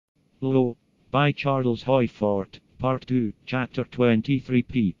Low. By Charles Hoyfort. Part 2, Chapter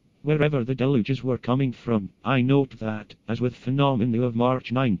 23p. Wherever the deluges were coming from, I note that, as with phenomena of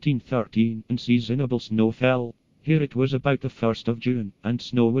March 1913, unseasonable snow fell. Here it was about the 1st of June, and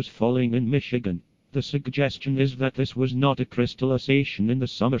snow was falling in Michigan. The suggestion is that this was not a crystallization in the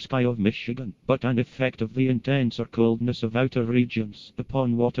summer sky of Michigan, but an effect of the intenser coldness of outer regions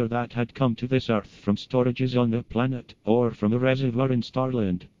upon water that had come to this earth from storages on the planet, or from a reservoir in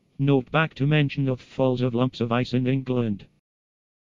Starland. Note back to mention of falls of lumps of ice in England.